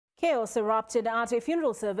Chaos erupted at a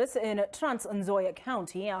funeral service in Trans Nzoia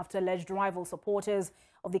County after alleged rival supporters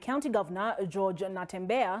of the county governor, George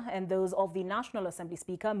Natembeya, and those of the National Assembly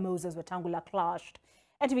Speaker, Moses Wetangula, clashed.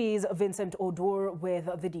 NTV's Vincent Odur with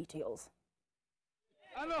the details.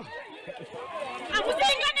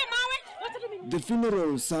 The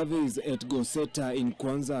funeral service at Goseta in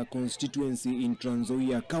Kwanza constituency in Trans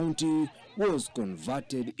Nzoia County was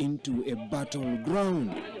converted into a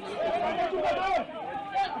battleground.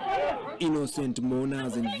 Innocent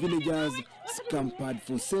mourners and villagers scampered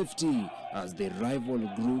for safety as the rival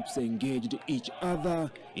groups engaged each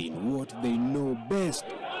other in what they know best.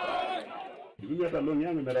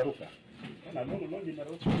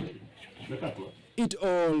 It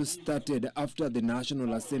all started after the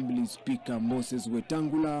National Assembly Speaker Moses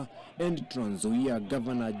Wetangula and Trans Nzoia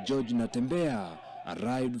Governor George Natembeya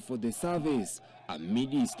arrived for the service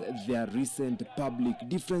amidst their recent public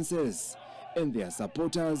differences, and their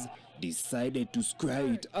supporters decided to square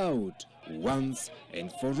it out once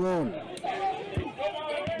and for all.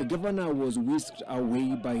 The governor was whisked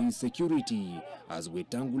away by his security as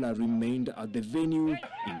Wetangula remained at the venue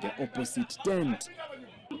in the opposite tent.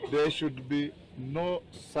 There should be no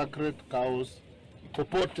sacred cows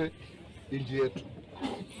popote nchi yetu.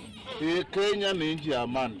 Hii Kenya ni nchi ya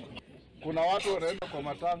amani. Kuna watu wanaenda kwa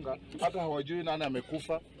matanga hata hawajui nani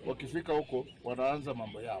amekufa, wakifika huko wanaanza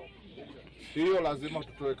mambo yao. Hiyo lazima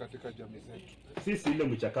tutoe katika jamii zetu. Sisi ile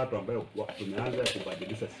mchakato ambayo tumeanza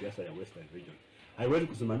kubadilisha siasa ya Western Region haiwezi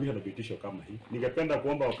kusimamishwa na vitisho kama hii. Ningependa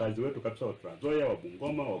kuomba wakazi wetu kabisa wa Trans Nzoia, wa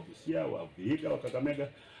Bungoma, wa Busia, wa Vihiga, wa Kakamega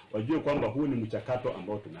wajue kwamba huu ni mchakato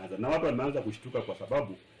ambao tumeanza. Na watu wameanza kushtuka kwa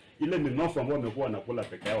sababu ile minofu ambao wamekuwa wanakula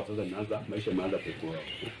peke yao sasa maisha imeanza kukua.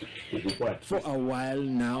 For a while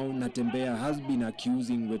now, Natembeya has been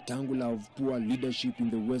accusing Wetangula of poor leadership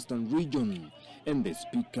in the Western region, and the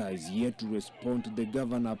speaker is yet to respond to the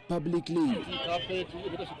governor publicly.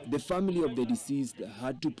 The family of the deceased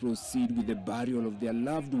had to proceed with the burial of their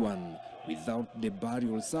loved one without the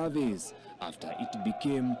burial service after it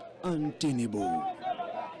became untenable.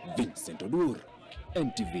 Vincent Odur,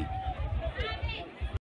 NTV.